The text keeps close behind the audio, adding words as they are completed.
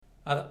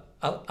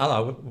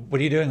Ala, what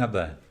are you doing up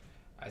there?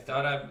 I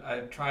thought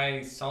I'd try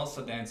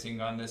salsa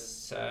dancing on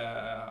this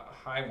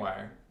high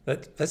wire.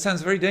 That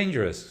sounds very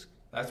dangerous.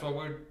 That's what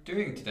we're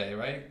doing today,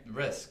 right?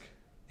 Risk.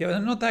 Yeah, but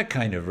not that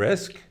kind of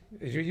risk.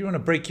 You want to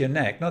break your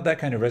neck, not that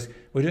kind of risk.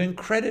 We're doing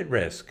credit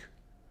risk.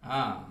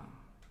 Ah.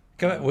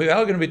 We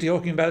are going to be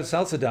talking about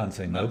salsa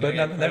dancing, though. But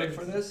credit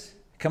for this?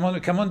 Come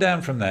on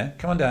down from there.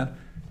 Come on down.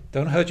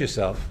 Don't hurt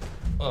yourself.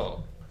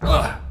 Oh.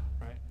 Right.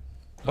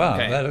 Wow,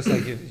 Okay. that looks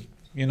like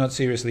you're not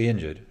seriously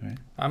injured, right?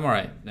 I'm all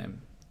right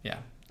then. Yeah.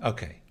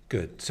 Okay,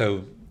 good.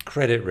 So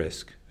credit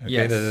risk. Okay,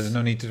 Yes. There's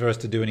no need for us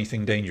to do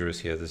anything dangerous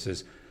here. This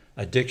is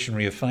a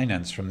dictionary of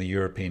finance from the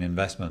European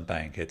Investment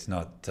Bank. It's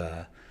not,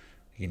 a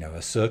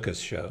circus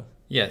show.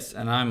 Yes,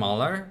 and I'm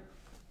Alar.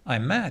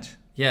 I'm Matt.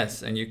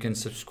 Yes, and you can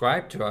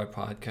subscribe to our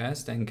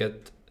podcast and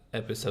get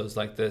episodes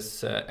like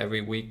this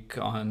every week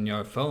on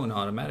your phone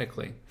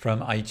automatically.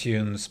 From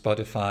iTunes,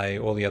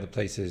 Spotify, all the other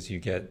places you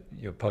get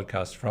your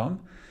podcast from.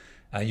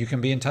 You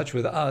can be in touch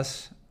with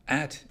us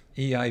at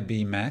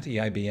EIBMatt,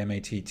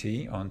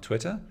 EIBMATT on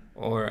Twitter.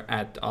 Or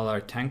at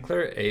Alar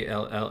Tankler,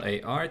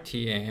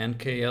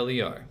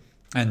 ALLARTANKLER.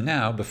 And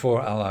now,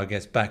 before Alar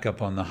gets back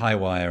up on the high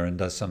wire and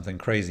does something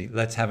crazy,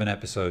 let's have an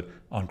episode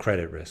on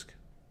credit risk.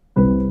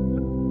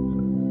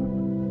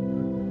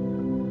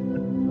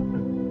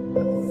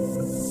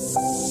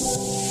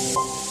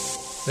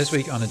 This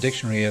week on a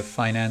dictionary of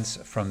finance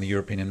from the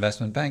European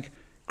Investment Bank,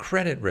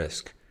 credit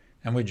risk.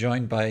 And we're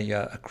joined by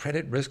a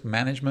credit risk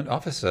management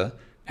officer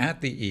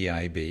at the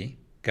EIB,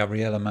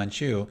 Gabriela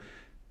Manciu.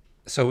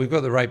 So we've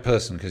got the right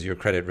person because you're a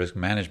credit risk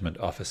management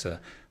officer.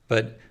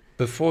 But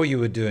before you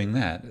were doing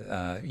that,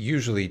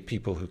 usually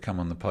people who come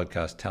on the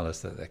podcast tell us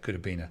that there could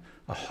have been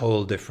a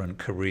whole different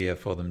career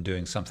for them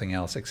doing something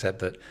else, except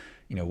that,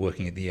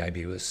 working at the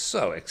EIB was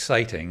so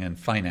exciting and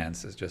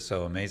finance is just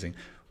so amazing.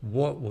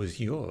 What was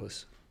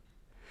yours?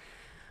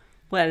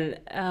 Well,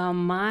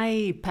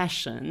 my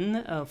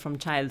passion from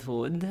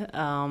childhood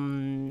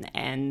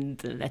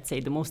and let's say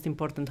the most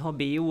important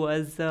hobby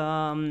was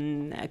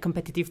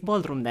competitive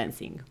ballroom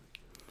dancing.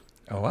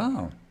 Oh,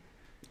 wow.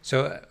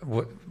 So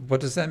what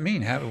does that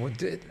mean? How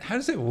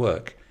does it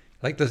work?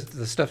 Like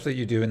the stuff that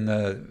you do in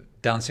the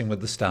Dancing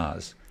with the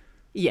Stars?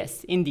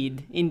 Yes,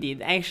 indeed.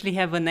 I actually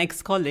have an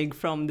ex-colleague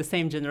from the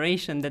same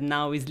generation that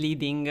now is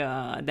leading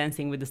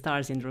Dancing with the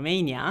Stars in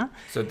Romania.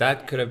 So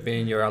that could have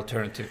been your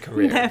alternative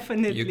career.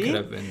 Definitely. You could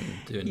have been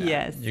doing that.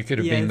 Yes. You could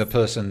have been the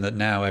person that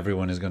now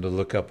everyone is going to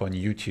look up on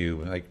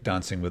YouTube, like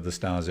Dancing with the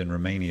Stars in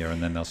Romania,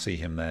 and then they'll see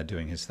him there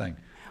doing his thing.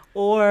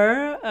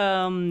 Or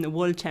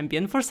world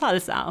champion for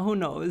salsa, who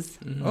knows?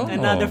 Mm-hmm. Oh.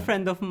 Another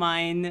friend of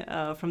mine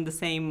from the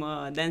same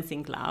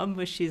dancing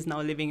club, she's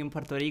now living in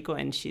Puerto Rico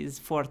and she's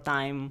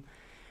 4-time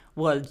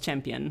world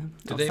champion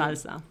of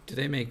salsa. Do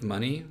they make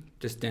money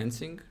just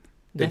dancing?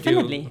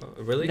 Definitely.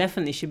 Really?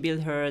 Definitely. She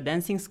built her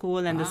dancing school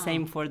and the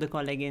same for the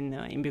colleague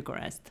in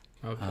Bucharest.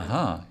 Okay.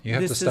 Aha. You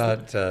have to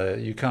start,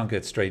 you can't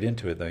get straight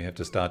into it though. You have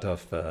to start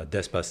off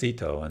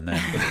Despacito and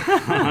then,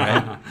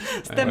 right?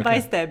 Step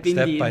by step, indeed.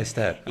 Step by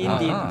step.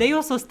 Indeed. Aha. They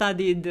also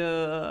studied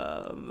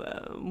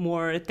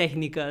more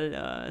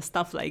technical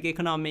stuff like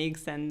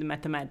economics and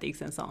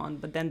mathematics and so on,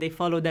 but then they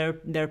follow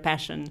their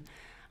passion.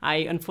 I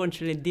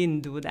unfortunately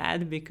didn't do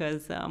that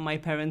because my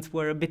parents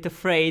were a bit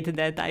afraid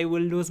that I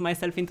will lose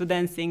myself into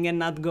dancing and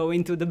not go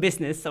into the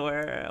business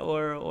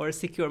or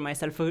secure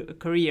myself a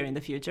career in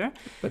the future.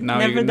 But now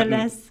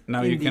nevertheless,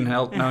 you can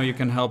help. Now you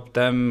can help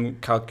them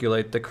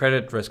calculate the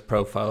credit risk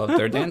profile of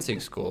their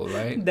dancing school,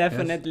 right?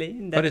 Definitely.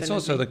 Yes. But it's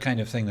also the kind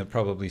of thing that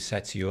probably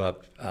sets you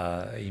up,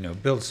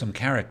 builds some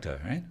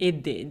character, right?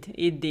 It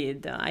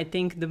did. I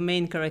think the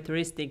main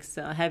characteristics,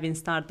 having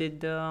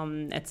started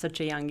at such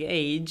a young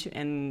age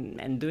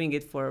and doing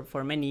it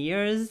for many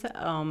years,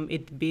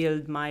 it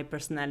built my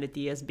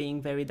personality as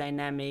being very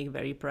dynamic,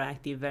 very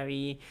proactive,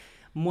 very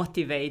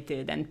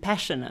motivated and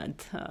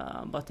passionate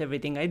about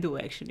everything I do,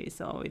 actually.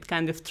 So it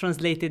kind of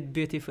translated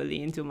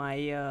beautifully into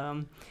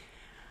my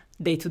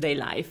day-to-day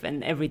life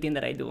and everything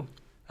that I do.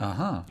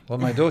 Uh-huh. Well,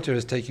 my daughter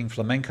is taking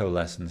flamenco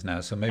lessons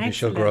now, so maybe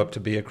she'll grow up to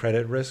be a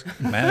credit risk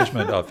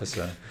management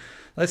officer.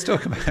 Let's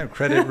talk about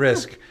credit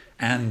risk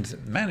and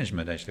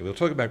management, actually. We'll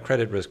talk about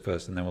credit risk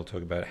first, and then we'll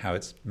talk about how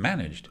it's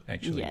managed,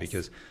 actually,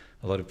 because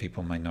a lot of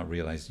people might not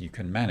realize you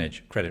can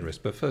manage credit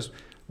risk. But first,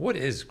 what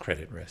is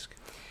credit risk?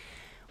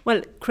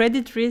 Well,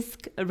 credit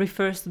risk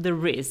refers to the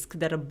risk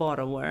that a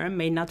borrower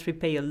may not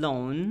repay a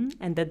loan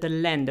and that the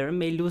lender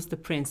may lose the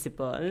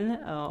principal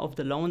of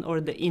the loan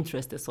or the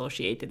interest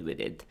associated with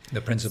it.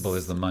 The principal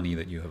is the money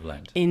that you have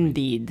lent.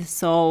 Indeed.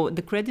 So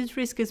the credit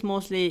risk is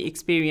mostly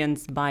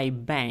experienced by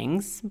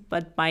banks,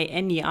 but by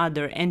any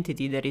other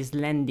entity that is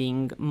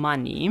lending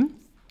money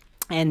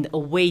and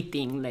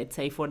awaiting, let's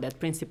say, for that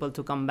principal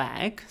to come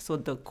back, so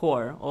the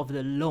core of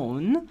the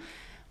loan,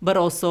 but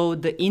also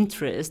the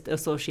interest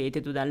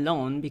associated with that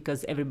loan,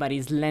 because everybody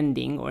is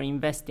lending or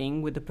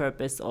investing with the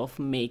purpose of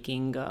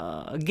making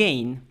a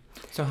gain.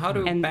 So how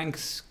do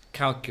banks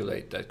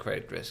calculate that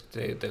credit risk?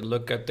 They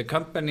look at the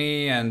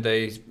company and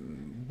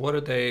what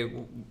do they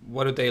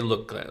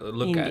look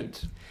Indeed.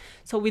 at?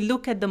 So we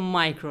look at the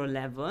micro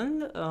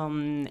level,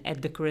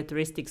 at the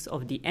characteristics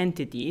of the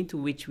entity to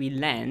which we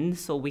lend.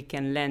 So we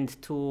can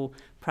lend to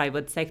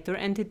private sector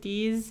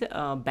entities,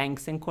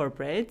 banks and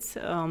corporates,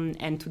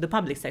 and to the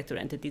public sector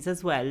entities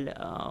as well.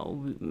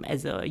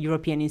 As a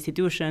European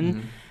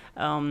institution,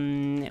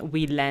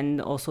 we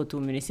lend also to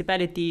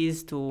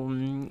municipalities,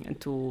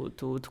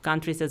 to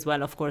countries as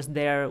well. Of course,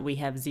 there we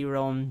have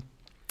zero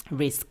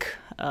risk.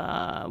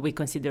 We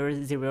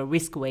consider zero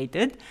risk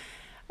weighted.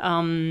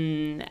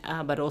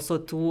 But also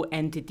to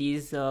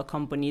entities,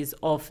 companies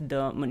of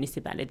the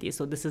municipality.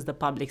 So this is the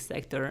public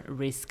sector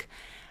risk.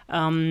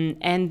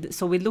 And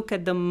so we look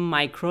at the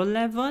micro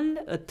level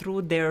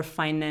through their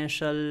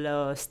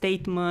financial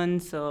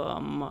statements,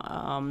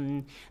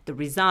 the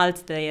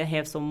results they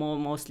have. So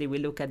mostly we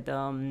look at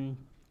the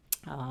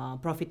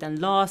profit and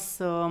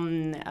loss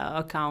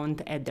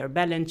account, at their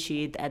balance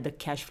sheet, at the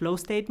cash flow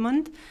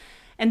statement.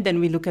 And then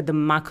we look at the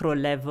macro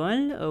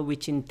level,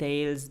 which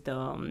entails the,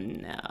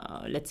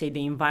 let's say,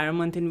 the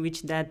environment in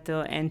which that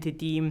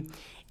entity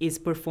is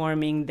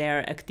performing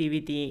their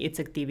activity, its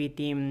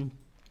activity,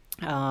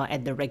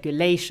 at the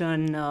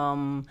regulation,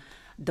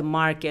 the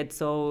market.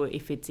 So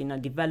if it's in a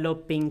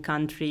developing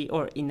country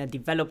or in a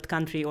developed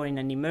country or in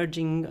an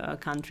emerging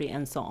country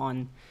and so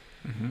on.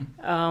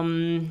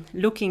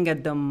 Looking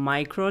at the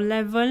micro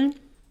level,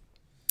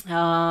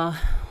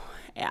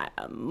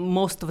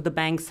 most of the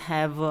banks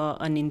have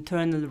an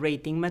internal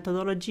rating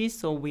methodology.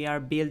 So we are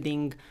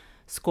building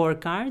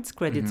scorecards,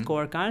 credit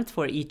scorecards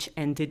for each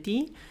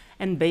entity.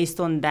 And based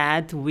on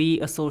that, we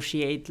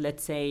associate,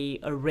 let's say,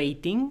 a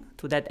rating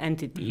to that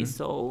entity.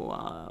 So,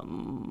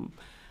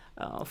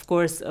 of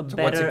course,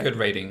 better... What's a good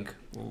rating?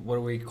 What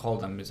do we call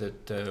them? Is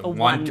it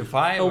 1 to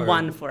 5? A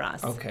 1 for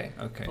us. Okay.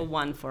 A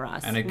 1 for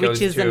us. And it goes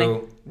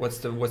to... What's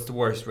the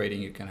worst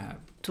rating you can have?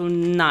 To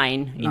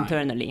 9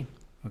 internally.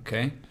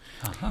 Okay.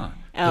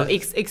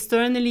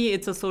 Externally,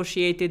 it's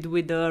associated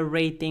with the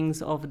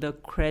ratings of the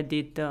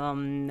credit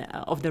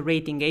of the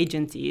rating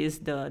agencies,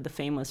 the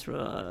famous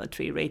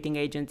 3 rating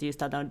agencies: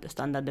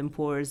 Standard &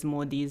 Poor's,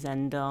 Moody's,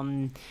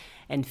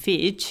 and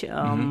Fitch,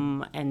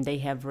 and they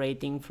have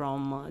rating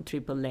from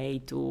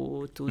AAA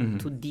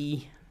to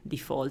D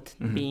default,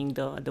 being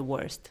the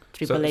worst.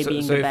 AAA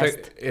being the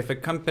best. If a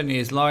company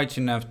is large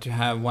enough to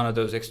have one of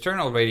those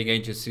external rating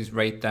agencies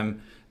rate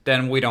them,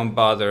 then we don't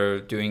bother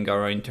doing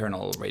our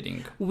internal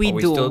rating. We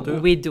do.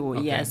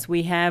 Okay. Yes,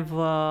 we have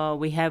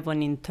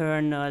an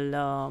internal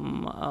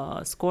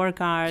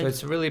scorecard. So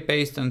it's really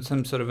based on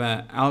some sort of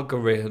an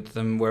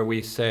algorithm where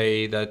we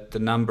say that the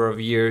number of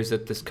years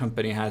that this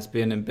company has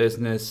been in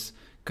business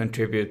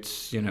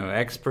contributes,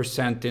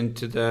 X%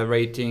 into the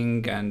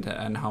rating,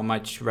 and how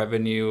much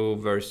revenue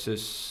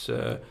versus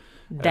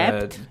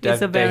debt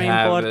is a very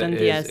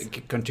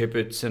important,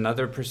 contributes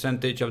another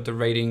percentage of the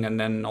rating, and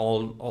then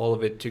all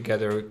of it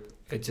together,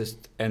 it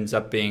just ends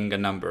up being a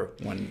number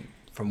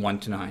from 1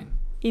 to 9.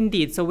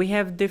 Indeed. So we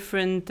have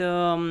different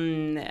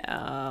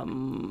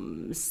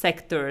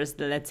sectors,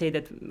 let's say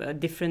that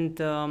different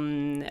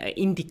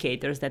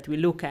indicators that we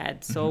look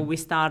at. So we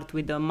start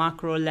with the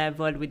macro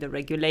level, with the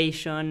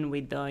regulation,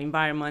 with the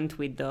environment,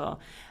 with the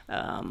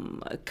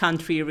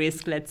country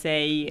risk, let's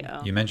say.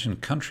 You mentioned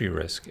country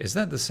risk. Is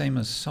that the same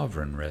as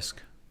sovereign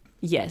risk?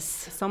 Yes.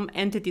 Some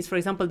entities, for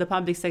example, the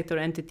public sector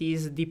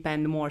entities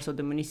depend more, so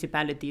the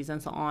municipalities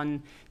and so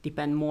on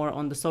depend more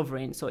on the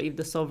sovereign. So if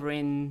the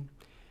sovereign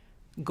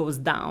goes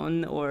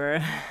down or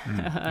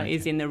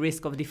is in a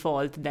risk of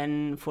default,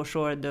 then for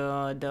sure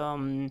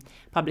the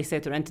public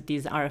sector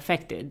entities are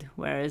affected,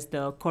 whereas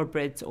the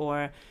corporates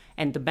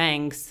and the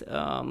banks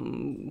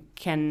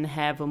can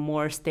have a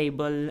more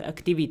stable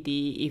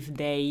activity if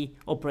they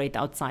operate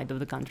outside of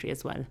the country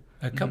as well.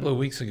 A couple of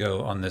weeks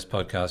ago on this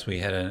podcast, we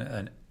had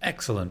an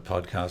excellent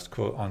podcast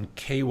on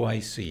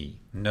KYC,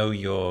 know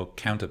your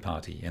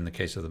counterparty in the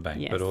case of the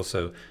bank, but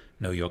also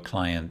know your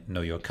client,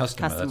 know your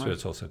customer. That's what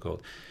it's also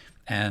called.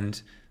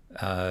 And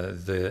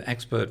the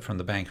expert from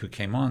the bank who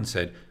came on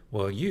said,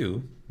 well,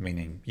 you,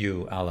 meaning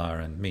you,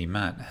 Alar, and me,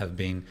 Matt, have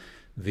been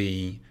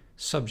the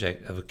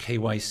subject of a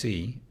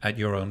KYC at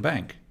your own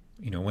bank,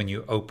 when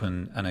you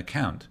open an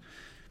account,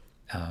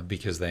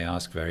 because they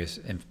ask various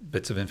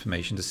bits of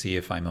information to see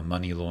if I'm a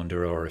money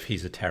launderer or if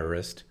he's a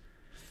terrorist,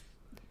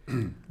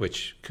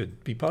 which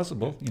could be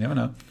possible. You never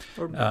know.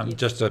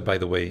 Just by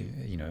the way,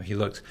 he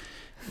looks.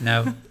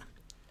 Now,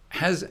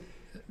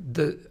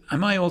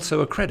 am I also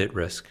a credit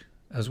risk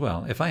as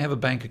well? If I have a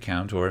bank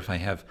account or if I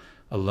have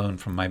a loan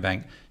from my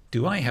bank,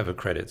 do I have a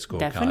credit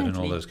scorecard and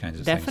all those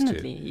kinds of things too?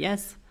 Definitely,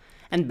 yes.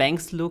 And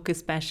banks look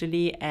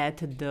especially at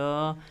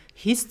the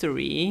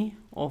history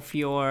of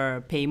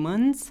your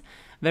payments.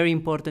 Very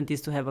important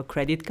is to have a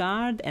credit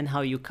card and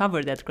how you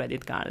cover that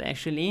credit card,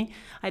 actually.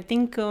 I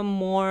think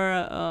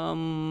more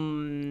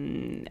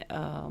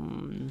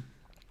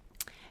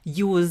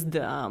used,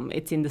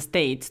 it's in the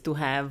States, to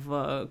have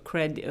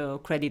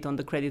credit on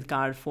the credit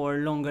card for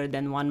longer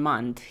than 1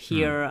 month.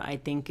 Here, I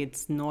think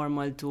it's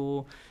normal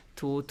to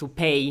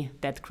pay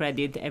that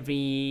credit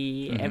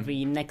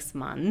every next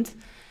month.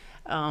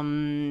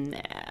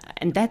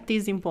 And that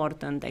is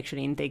important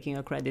actually in taking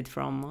a credit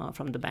from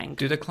the bank.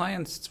 Do the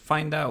clients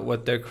find out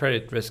what their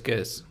credit risk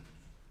is?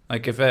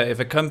 Like if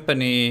a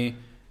company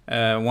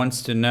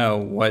wants to know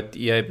what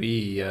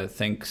EIB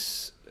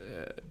thinks,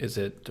 is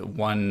it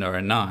 1 or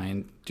a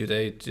 9? Do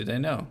they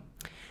know?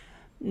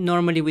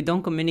 Normally, we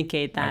don't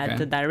communicate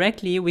that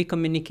directly. We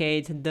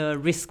communicate the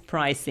risk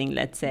pricing,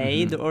 let's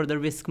say, or the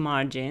risk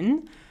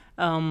margin.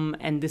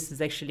 And this is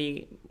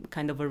actually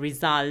kind of a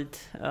result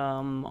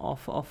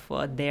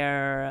of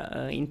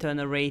their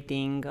internal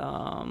rating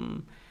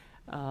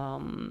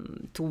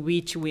to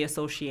which we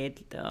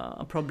associate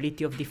a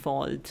probability of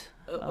default.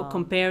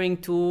 Comparing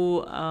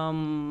to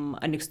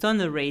an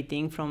external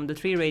rating from the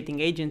 3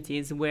 rating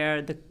agencies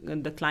where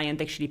the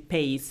client actually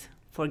pays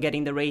for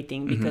getting the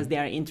rating because they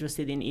are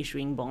interested in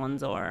issuing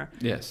bonds or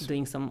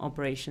doing some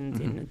operations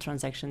in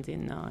transactions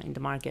in the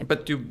market.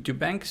 But do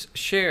banks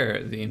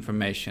share the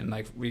information?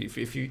 Like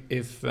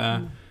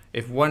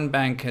if one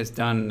bank has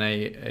done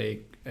a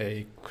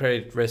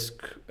credit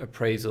risk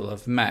appraisal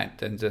of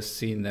Matt and just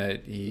seen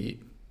that he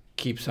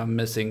keeps on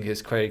missing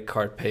his credit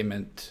card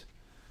payment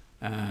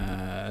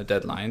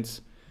deadlines,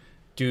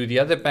 do the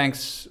other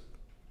banks,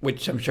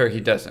 which I'm sure he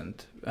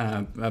doesn't,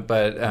 but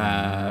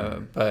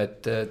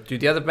do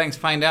the other banks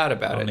find out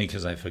about it? Only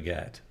because I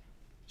forget.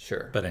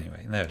 Sure. But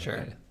anyway, no,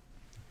 sure.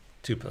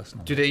 Too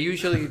personal. Do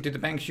the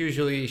banks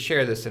usually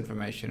share this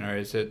information, or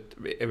is it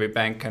every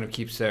bank kind of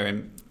keeps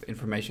their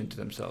information to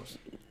themselves?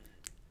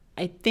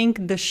 I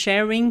think the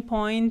sharing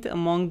point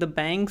among the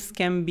banks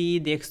can be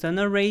the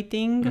external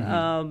rating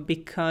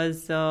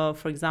because,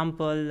 for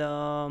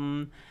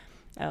example,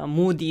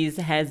 Moody's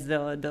has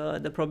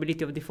the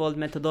probability of default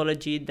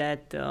methodology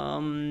that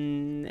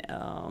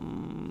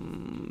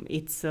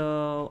it's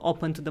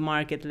open to the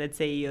market, let's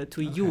say,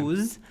 to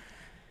use.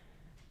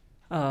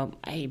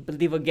 I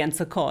believe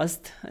against a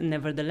cost,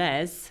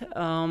 nevertheless,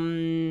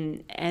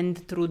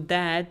 and through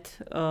that,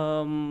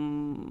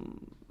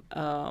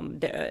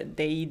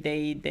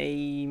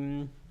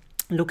 they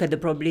look at the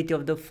probability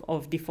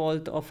of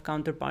default of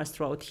counterparts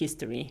throughout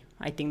history.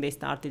 I think they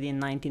started in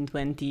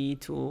 1920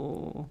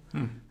 to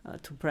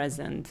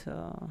present.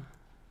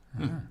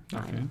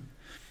 Okay.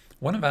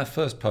 One of our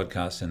first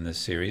podcasts in this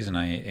series, and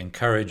I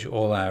encourage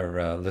all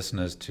our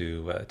listeners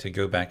to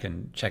go back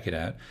and check it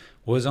out,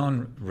 was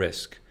on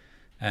risk.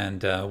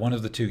 And one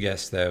of the 2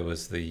 guests there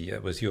was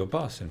your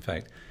boss, in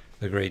fact,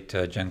 the great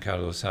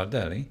Giancarlo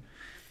Sardelli.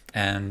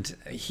 And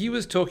he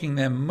was talking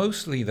there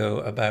mostly, though,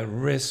 about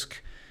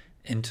risk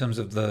in terms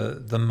of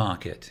the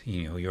market.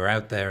 You know, you're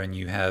out there and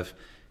you have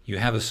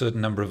a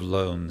certain number of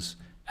loans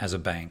as a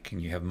bank,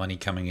 and you have money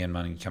coming in,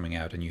 money coming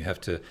out, and you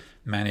have to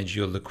manage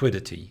your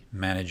liquidity,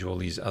 manage all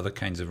these other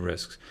kinds of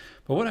risks.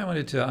 But what I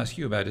wanted to ask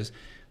you about is,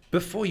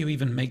 before you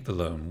even make the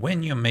loan,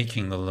 when you're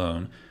making the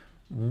loan,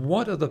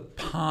 what are the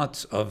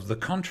parts of the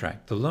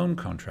contract, the loan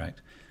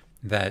contract,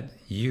 that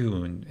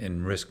you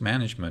in risk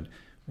management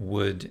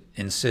would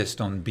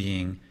insist on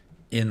being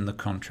in the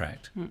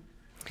contract?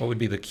 What would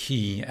be the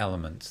key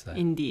elements there?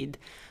 Indeed.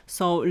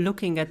 So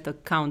looking at the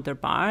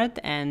counterpart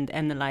and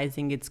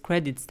analyzing its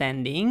credit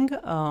standing,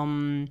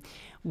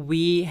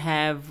 we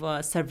have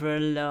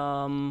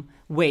several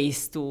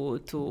ways to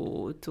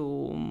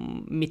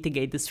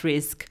mitigate this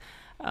risk.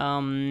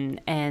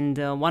 And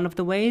one of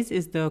the ways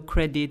is the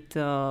credit,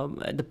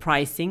 the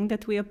pricing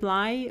that we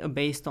apply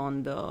based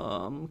on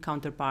the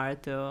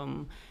counterpart.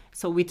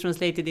 So we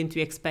translate it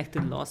into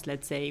expected loss,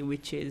 let's say,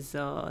 which is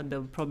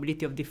the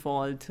probability of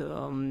default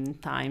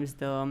times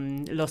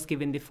the loss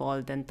given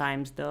default and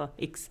times the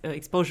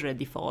exposure at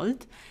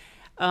default.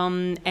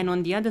 And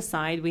on the other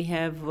side, we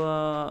have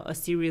a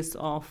series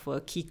of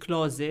key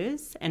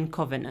clauses and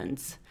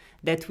covenants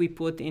that we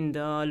put in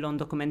the loan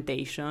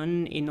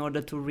documentation in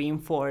order to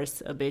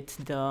reinforce a bit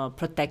the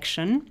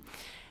protection.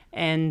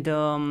 And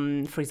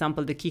for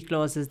example, the key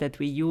clauses that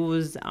we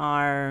use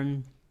are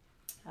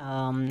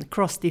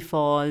cross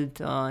default,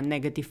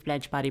 negative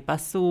pledge pari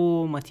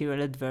passu,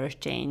 material adverse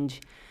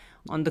change.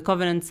 On the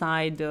covenant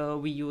side,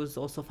 we use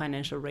also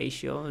financial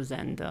ratios,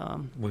 and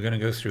we're going to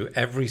go through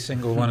every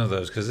single one of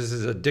those because this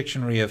is a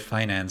dictionary of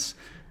finance,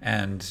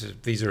 and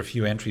these are a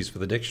few entries for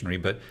the dictionary.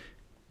 But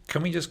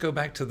can we just go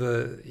back to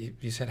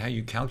you said how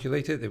you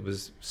calculate it? It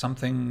was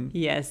something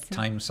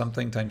times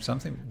something times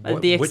something.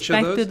 The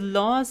expected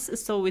loss,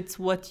 so it's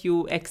what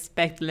you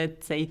expect,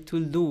 let's say, to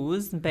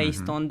lose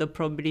based on the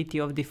probability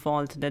of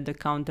default that the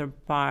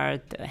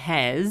counterpart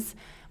has,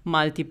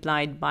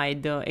 multiplied by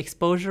the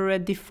exposure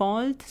at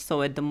default.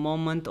 So at the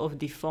moment of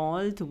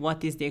default,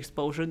 what is the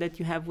exposure that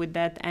you have with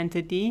that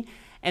entity,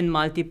 and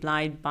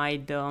multiplied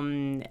by the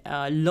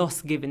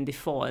loss given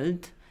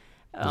default.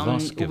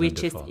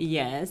 Which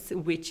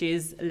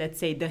is, let's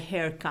say, the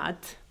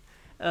haircut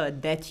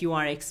that you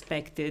are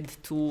expected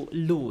to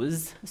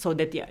lose, so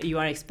that you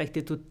are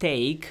expected to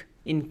take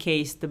in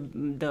case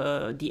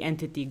the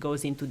entity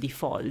goes into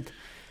default.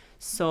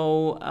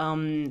 So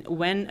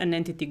when an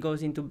entity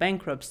goes into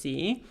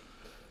bankruptcy,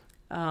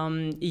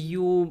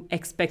 you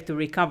expect to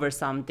recover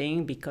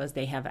something because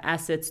they have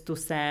assets to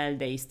sell,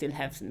 they still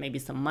have maybe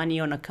some money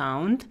on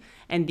account,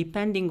 and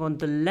depending on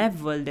the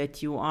level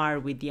that you are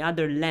with the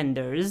other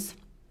lenders,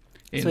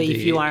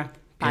 if you are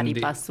pari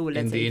passu,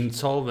 let's say. In the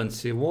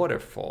insolvency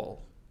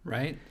waterfall,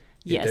 right?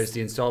 Yes. There's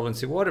the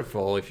insolvency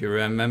waterfall. If you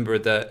remember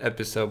the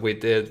episode we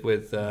did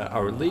with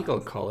our legal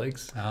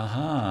colleagues.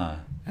 Aha.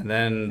 And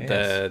then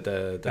Yes.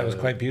 That was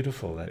quite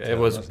beautiful. It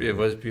was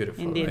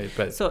beautiful. Indeed. Right?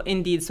 But So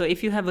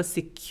if you have a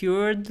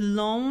secured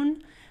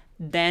loan,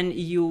 then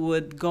you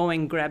would go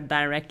and grab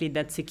directly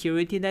that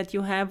security that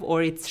you have,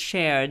 or it's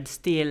shared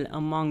still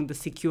among the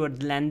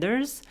secured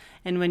lenders.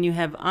 And when you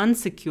have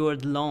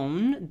unsecured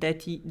loan,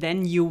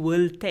 then you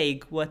will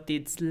take what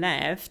is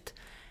left,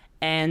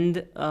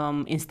 and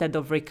instead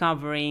of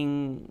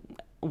recovering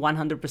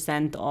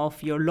 100%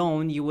 of your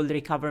loan, you will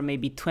recover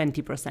maybe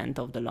 20%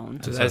 of the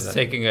loan. so that's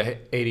taking a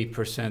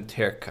 80%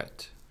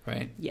 haircut,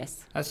 right?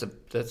 Yes.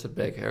 That's a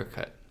big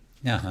haircut.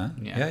 Uh-huh.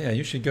 Yeah. Yeah.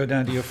 You should go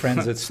down to your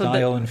friends at So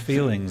Style and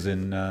Feelings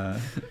in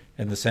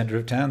the center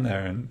of town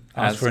there and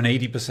ask for an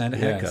 80%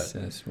 haircut.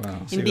 Yes.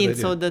 Wow. See what Indeed, they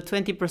so do. the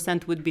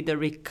 20% would be the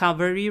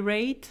recovery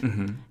rate,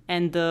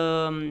 and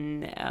the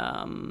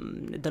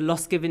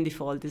loss given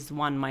default is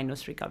 1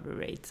 minus recovery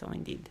rate. So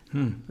indeed,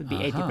 would be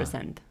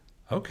 80%.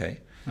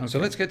 Okay. So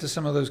let's get to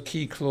some of those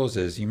key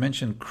clauses. You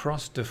mentioned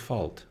cross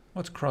default.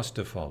 What's cross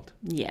default?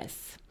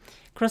 Yes.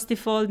 Cross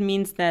default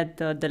means that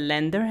the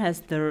lender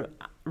has the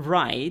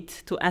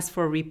right to ask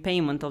for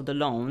repayment of the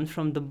loan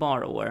from the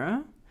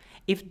borrower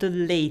if the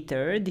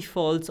latter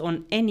defaults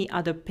on any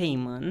other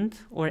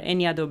payment or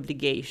any other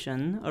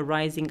obligation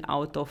arising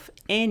out of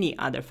any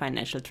other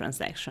financial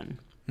transaction.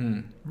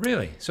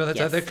 Really? So that's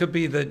Yes. that could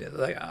be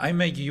like I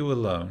make you a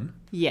loan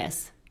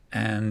Yes.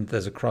 and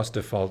there's a cross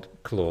default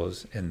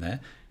clause in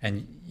there,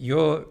 and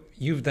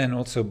you've then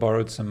also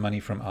borrowed some money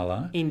from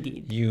Allah.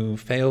 Indeed. You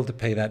fail to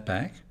pay that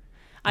back.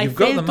 I You've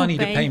got the failed money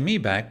to pay me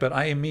back, but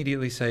I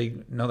immediately say,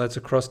 no, that's a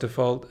cross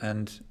default,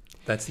 and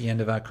that's the end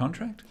of our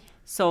contract?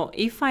 So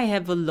if I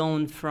have a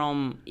loan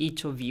from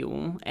each of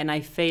you and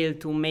I fail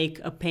to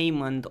make a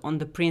payment on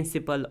the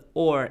principal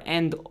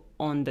and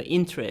on the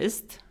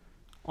interest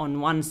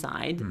on one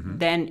side,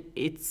 then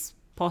it's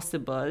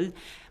possible.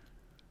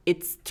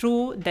 It's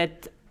true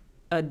that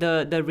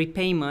the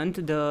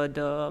repayment,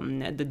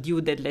 the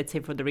due date, let's say,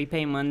 for the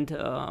repayment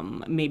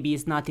maybe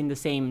is not in the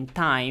same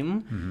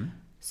time.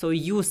 So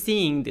you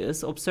seeing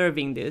this,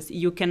 observing this,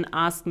 you can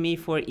ask me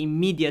for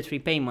immediate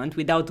repayment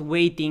without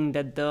waiting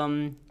that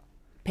the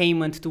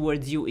payment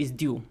towards you is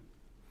due.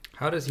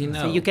 How does he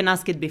know? So you can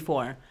ask it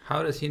before.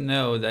 How does he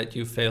know that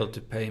you failed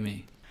to pay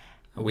me?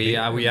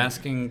 Are we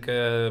asking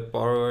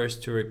borrowers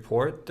to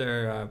report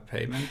their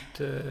payment?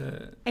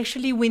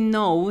 Actually, we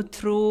know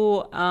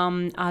through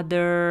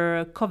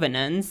other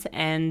covenants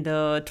and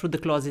through the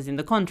clauses in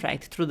the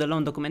contract, through the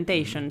loan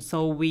documentation.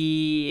 So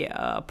we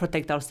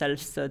protect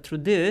ourselves through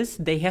this.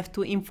 They have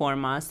to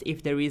inform us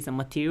if there is a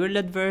material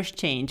adverse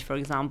change, for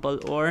example,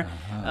 or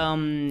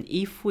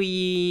if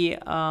we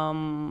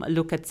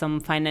look at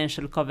some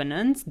financial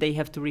covenants, they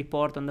have to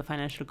report on the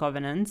financial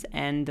covenants,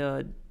 and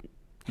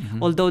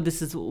although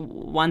this is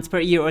once per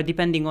year, or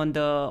depending on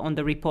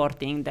the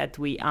reporting that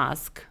we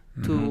ask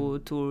to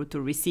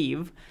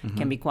receive,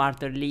 can be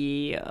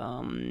quarterly.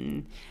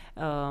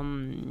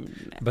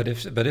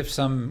 But if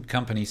some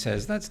company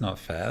says that's not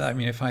fair, I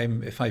mean,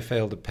 if I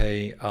fail to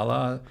pay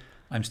Allah,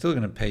 I'm still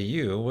going to pay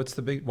you. What's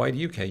the big? Why do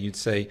you care? You'd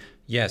say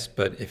yes,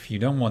 but if you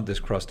don't want this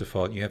cross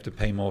default, you have to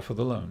pay more for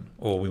the loan,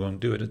 or we won't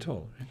do it at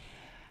all. Right?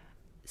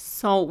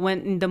 So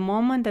when in the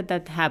moment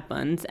that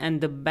happens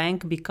and the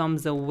bank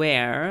becomes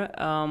aware,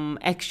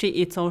 actually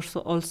it's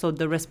also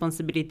the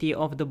responsibility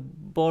of the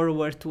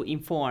borrower to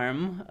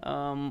inform,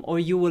 or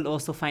you will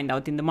also find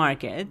out in the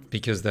market.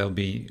 Because there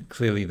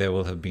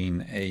will have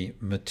been a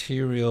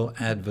material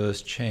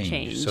adverse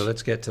change. So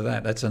let's get to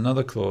that. That's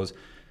another clause.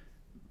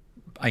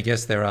 I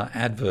guess there are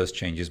adverse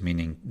changes,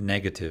 meaning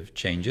negative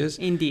changes.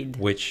 Indeed.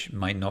 Which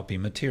might not be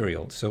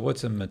material. So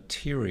what's a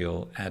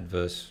material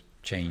adverse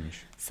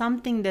change?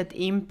 Something that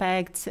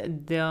impacts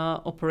the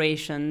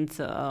operations,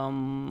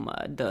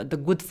 the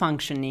good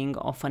functioning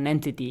of an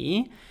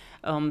entity.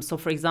 So,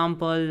 for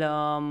example,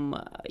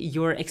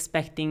 you're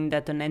expecting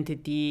that an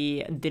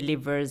entity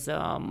delivers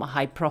a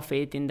high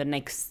profit in the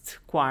next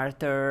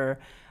quarter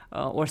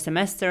or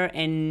semester,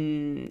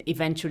 and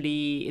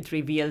eventually it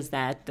reveals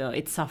that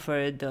it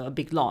suffered a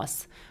big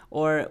loss.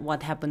 Or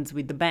what happens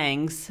with the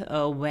banks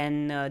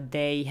when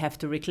they have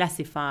to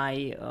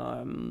reclassify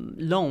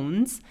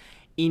loans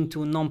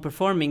into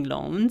non-performing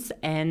loans,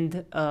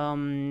 and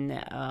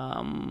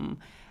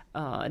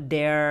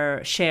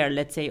their share,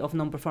 let's say, of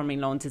non-performing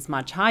loans is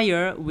much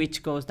higher,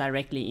 which goes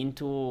directly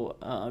into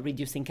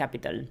reducing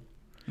capital.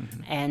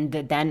 And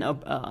then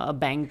a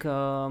bank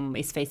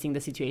is facing the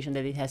situation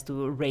that it has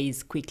to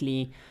raise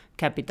quickly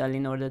capital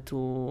in order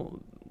to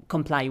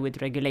comply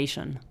with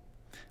regulation.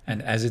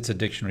 And as it's a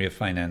dictionary of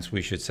finance,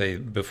 we should say,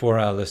 before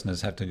our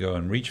listeners have to go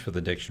and reach for the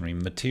dictionary,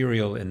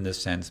 material in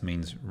this sense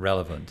means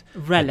relevant.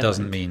 It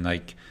doesn't mean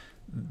like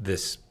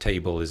this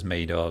table is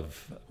made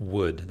of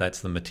wood. That's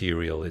the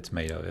material it's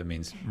made of. It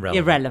means relevant.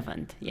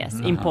 Irrelevant, yes.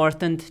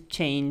 Important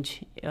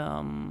change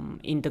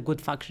in the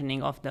good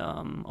functioning of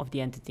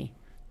the entity.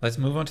 Let's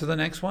move on to the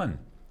next one.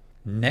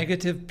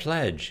 Negative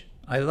pledge.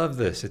 I love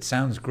this. It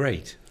sounds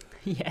great.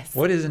 Yes.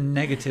 What is a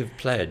negative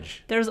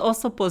pledge? There's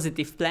also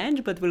positive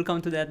pledge, but we'll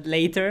come to that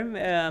later,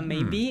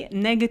 maybe.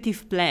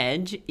 Negative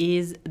pledge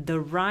is the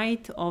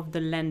right of the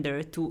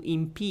lender to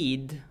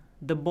impede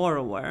the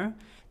borrower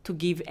to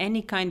give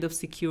any kind of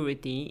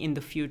security in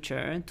the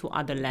future to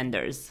other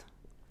lenders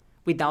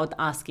without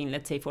asking,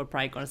 let's say, for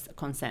prior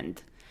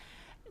consent.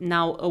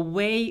 Now, a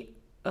way,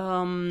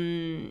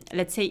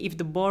 let's say if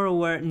the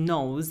borrower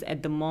knows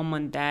at the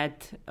moment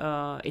that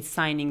it's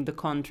signing the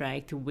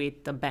contract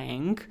with the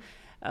bank,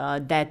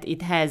 that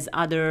it has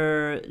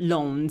other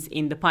loans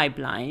in the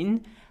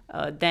pipeline,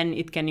 then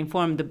it can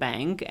inform the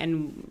bank,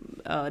 and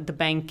the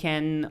bank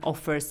can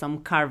offer some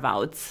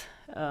carve-outs,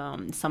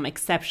 some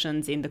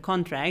exceptions in the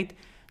contract,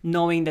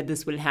 knowing that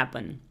this will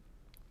happen.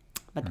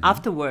 But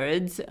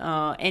afterwards,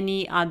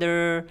 any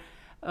other,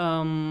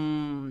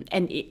 and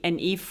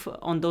if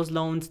on those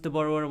loans the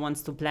borrower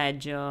wants to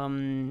pledge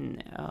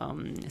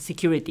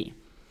security,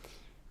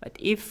 but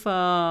if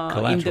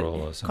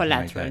collateral or something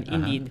collateral, like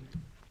that.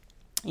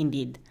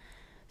 Indeed.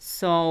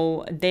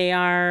 So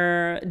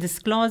this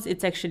clause,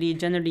 it's actually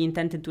generally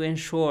intended to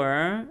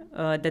ensure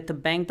that the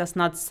bank does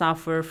not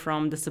suffer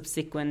from the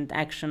subsequent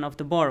action of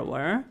the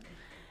borrower.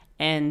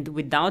 And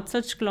without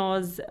such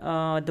clause,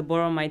 the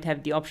borrower might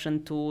have the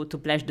option to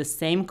pledge the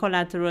same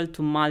collateral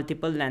to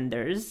multiple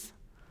lenders.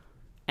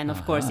 And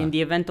of course, in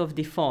the event of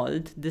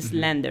default, these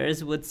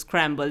lenders would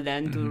scramble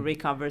then to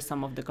recover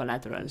some of the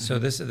collateral. So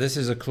this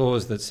is a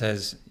clause that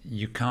says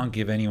you can't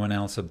give anyone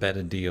else a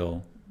better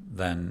deal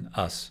than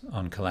us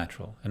on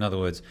collateral. In other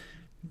words,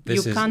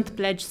 you can't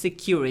pledge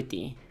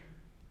security,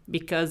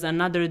 because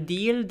another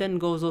deal then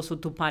goes also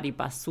to pari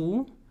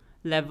passu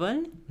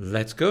level.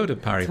 Let's go to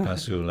pari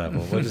passu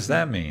level. What does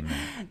that mean?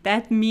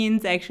 That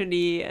means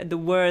actually the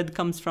word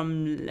comes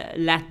from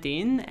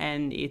Latin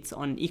and it's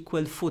on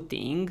equal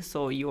footing.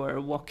 So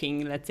you're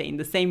walking, let's say, in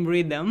the same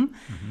rhythm.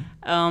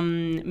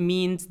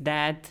 Means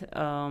that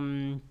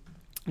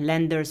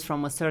lenders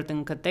from a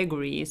certain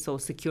category, so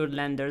secured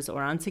lenders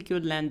or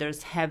unsecured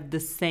lenders, have the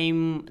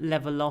same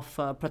level of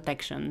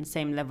protection,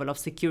 same level of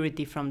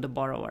security from the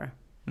borrower.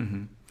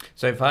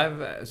 So if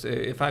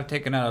I've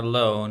taken out a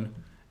loan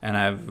and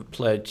I've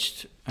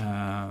pledged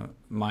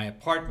my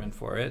apartment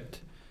for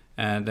it,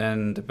 and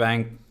then the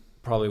bank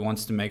probably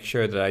wants to make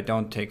sure that I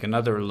don't take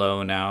another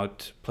loan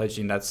out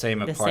pledging that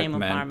same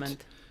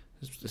apartment.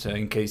 So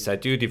in case I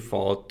do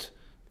default,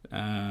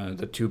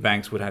 the two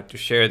banks would have to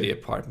share the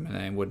apartment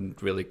and it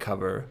wouldn't really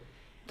cover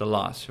the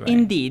loss, right?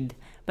 Indeed.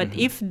 But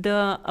if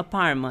the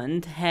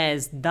apartment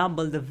has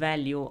double the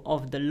value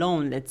of the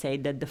loan, let's say,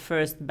 that the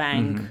first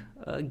bank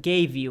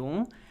gave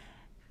you,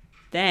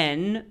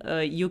 then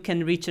you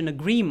can reach an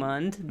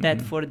agreement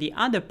that for the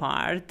other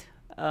part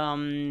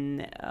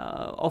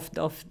of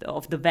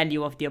the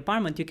value of the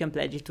apartment, you can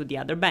pledge it to the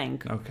other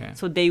bank. Okay.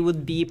 So they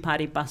would be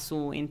pari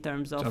passu in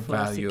terms of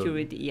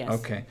security. Yes.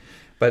 Okay.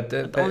 But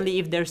only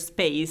if there's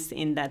space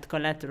in that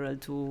collateral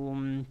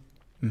to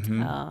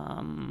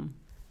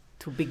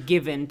be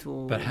given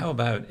to. But how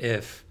about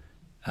if?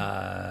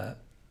 Sounds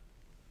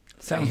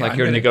like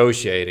you're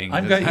negotiating.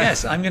 I'm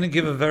going to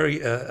give a very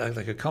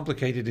like a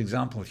complicated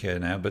example here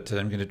now, but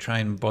I'm going to try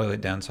and boil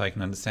it down so I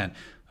can understand.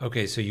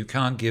 Okay, so you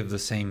can't give the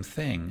same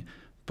thing,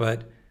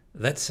 but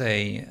let's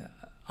say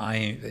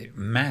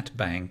Matt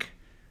Bank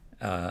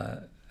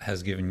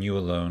has given you a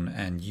loan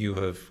and you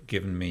have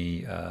given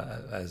me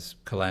as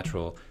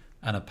collateral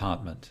an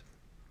apartment,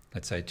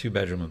 let's say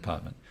 2-bedroom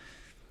apartment,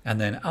 and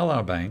then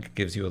Alar Bank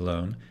gives you a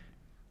loan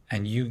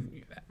and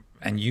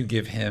you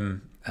give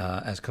him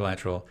as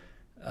collateral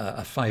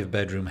a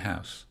 5-bedroom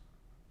house.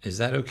 Is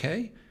that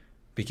okay?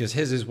 Because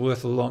his is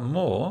worth a lot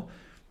more,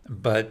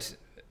 but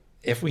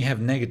if we have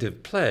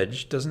negative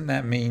pledge, doesn't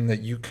that mean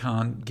that you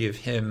can't give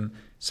him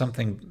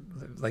something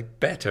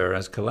like better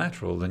as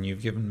collateral than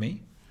you've given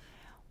me?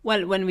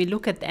 Well, when we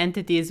look at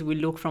entities, we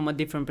look from a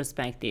different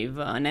perspective.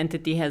 An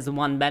entity has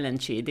one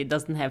balance sheet. It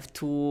doesn't have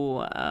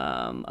two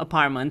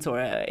apartments, or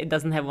it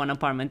doesn't have one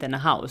apartment and a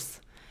house.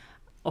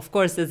 Of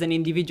course, as an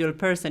individual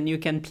person, you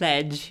can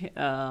pledge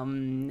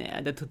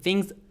the two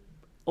things,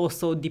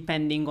 also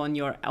depending on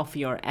your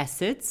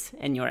assets,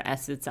 and your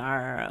assets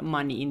are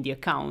money in the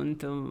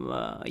account,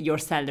 your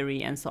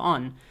salary, and so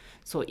on.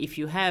 So if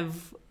you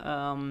have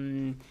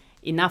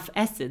enough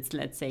assets,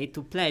 let's say,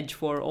 to pledge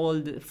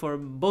for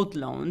both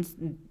loans,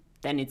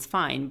 then it's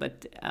fine.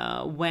 But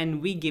when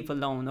we give a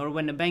loan, or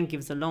when a bank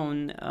gives a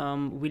loan,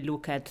 we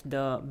look at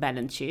the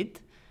balance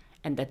sheet,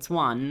 and that's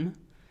one.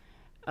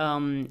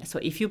 So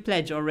if you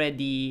pledge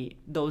already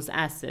those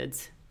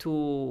assets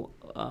to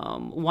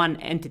one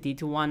entity,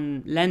 to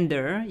one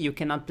lender, you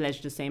cannot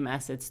pledge the same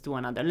assets to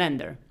another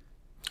lender.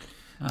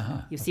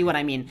 You see what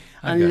I mean?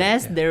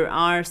 Unless there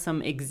are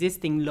some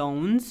existing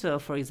loans.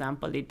 For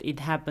example, it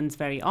happens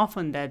very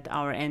often that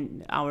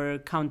our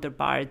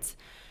counterparts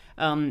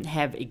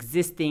have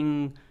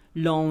existing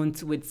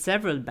loans with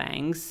several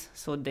banks.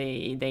 So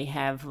they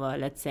have,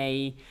 let's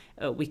say,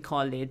 we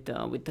call it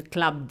with the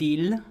club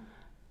deal.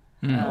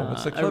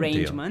 What's a club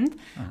arrangement.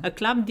 Deal? A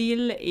club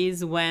deal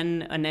is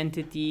when an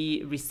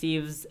entity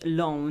receives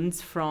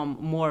loans from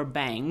more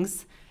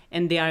banks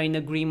and they are in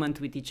agreement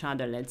with each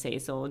other, let's say.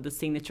 So the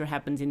signature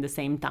happens in the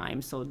same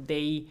time. So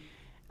they,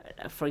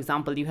 for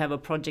example, you have a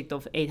project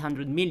of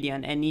 800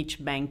 million and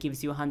each bank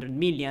gives you 100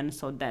 million.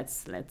 So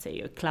that's, let's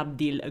say, a club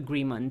deal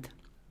agreement.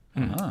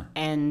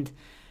 And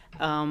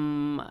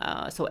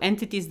so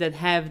entities that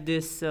have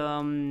this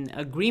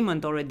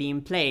agreement already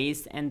in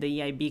place and the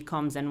EIB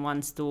comes and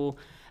wants to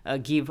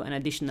give an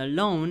additional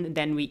loan,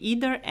 then we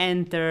either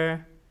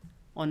enter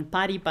on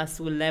pari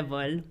passu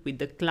level with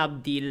the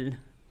club deal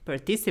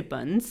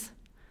participants,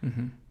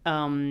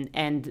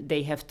 and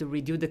they have to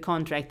review the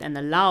contract and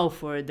allow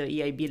for the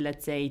EIB,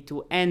 let's say,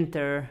 to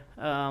enter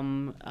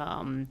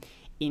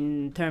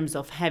in terms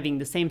of having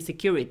the same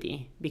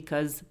security,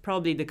 because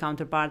probably the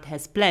counterpart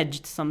has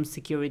pledged some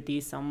security,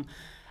 some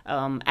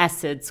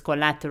assets,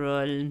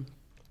 collateral,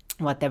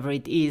 whatever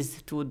it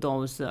is, to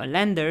those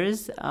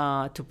lenders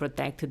to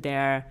protect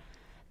their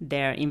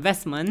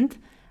investment,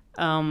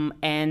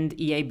 and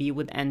EIB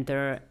would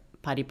enter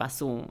pari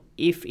passu.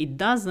 If it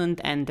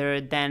doesn't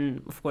enter,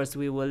 then of course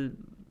we will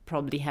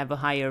probably have a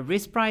higher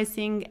risk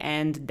pricing,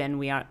 and then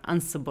we are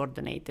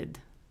unsubordinated.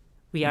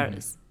 We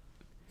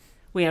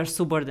are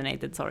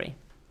subordinated. Sorry.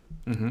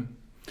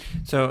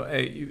 So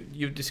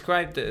you've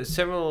described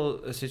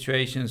several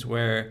situations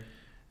where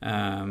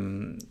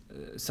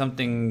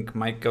something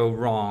might go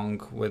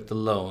wrong with the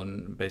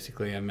loan.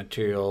 Basically, a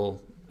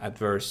material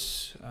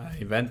adverse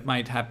event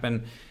might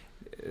happen.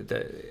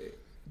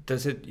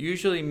 Does it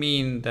usually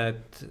mean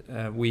that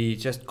we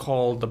just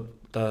call the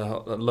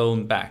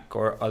loan back,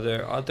 or are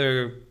there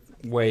other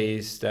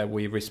ways that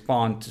we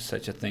respond to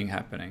such a thing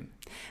happening?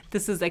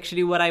 This is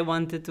actually what I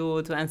wanted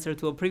to answer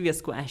to a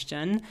previous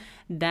question,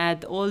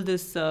 that all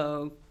these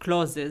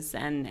clauses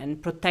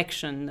and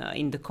protection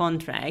in the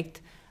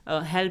contract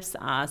helps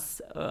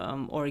us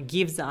or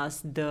gives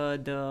us the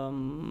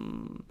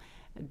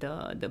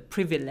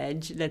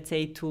privilege, let's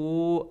say,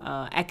 to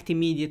act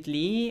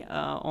immediately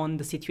on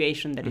the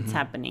situation that it's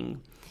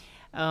happening.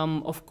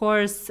 Of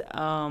course,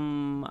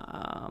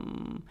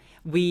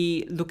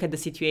 we look at the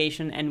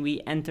situation and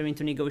we enter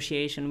into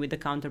negotiation with the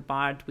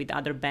counterpart, with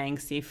other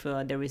banks if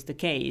there is the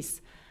case.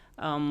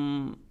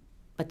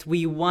 But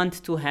we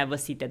want to have a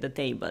seat at the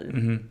table.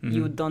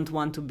 You don't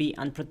want to be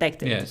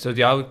unprotected. Yeah, so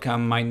the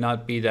outcome might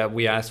not be that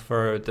we ask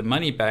for the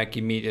money back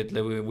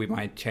immediately. We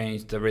might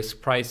change the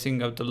risk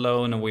pricing of the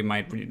loan, and we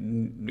might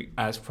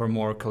ask for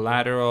more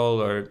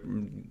collateral or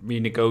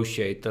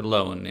renegotiate the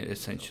loan,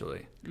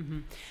 essentially.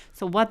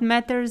 So what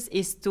matters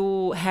is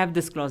to have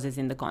these clauses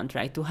in the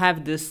contract, to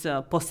have this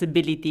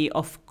possibility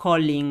of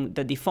calling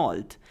the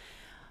default.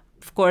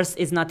 Of course,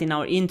 it's not in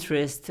our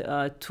interest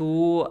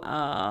to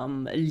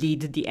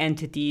lead the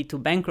entity to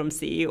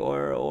bankruptcy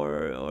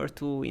or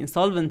to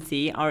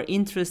insolvency. Our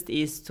interest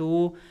is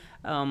to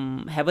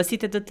have a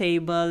seat at the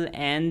table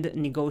and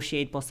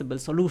negotiate possible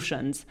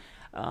solutions,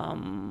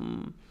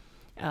 an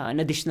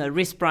additional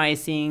risk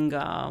pricing,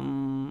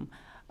 a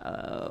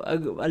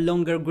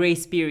longer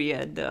grace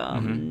period,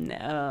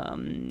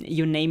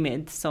 you name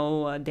it.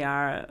 So there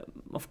are,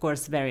 of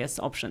course, various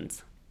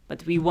options,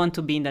 but we want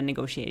to be in the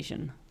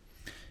negotiation.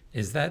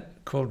 Is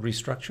that called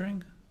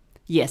restructuring?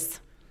 Yes.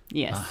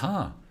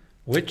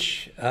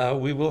 Which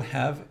we will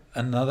have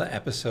another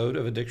episode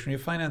of A Dictionary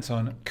of Finance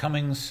on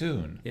coming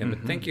soon. Yeah, but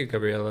thank you,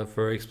 Gabriela,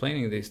 for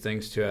explaining these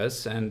things to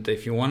us. And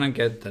if you want to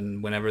get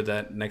then whenever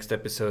that next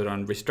episode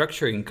on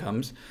restructuring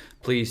comes,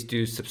 please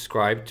do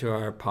subscribe to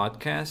our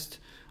podcast.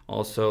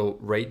 Also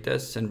rate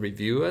us and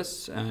review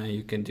us.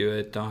 You can do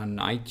it on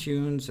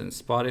iTunes and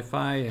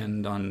Spotify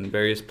and on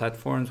various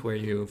platforms where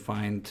you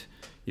find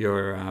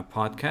your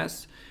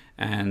podcasts.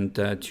 And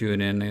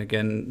tune in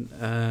again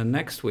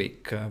next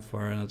week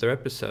for another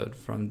episode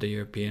from the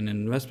European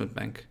Investment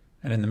Bank.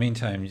 And in the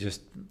meantime, you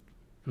just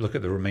look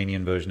at the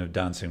Romanian version of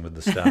Dancing with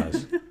the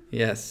Stars.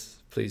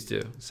 Yes, please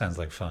do. Sounds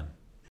like fun.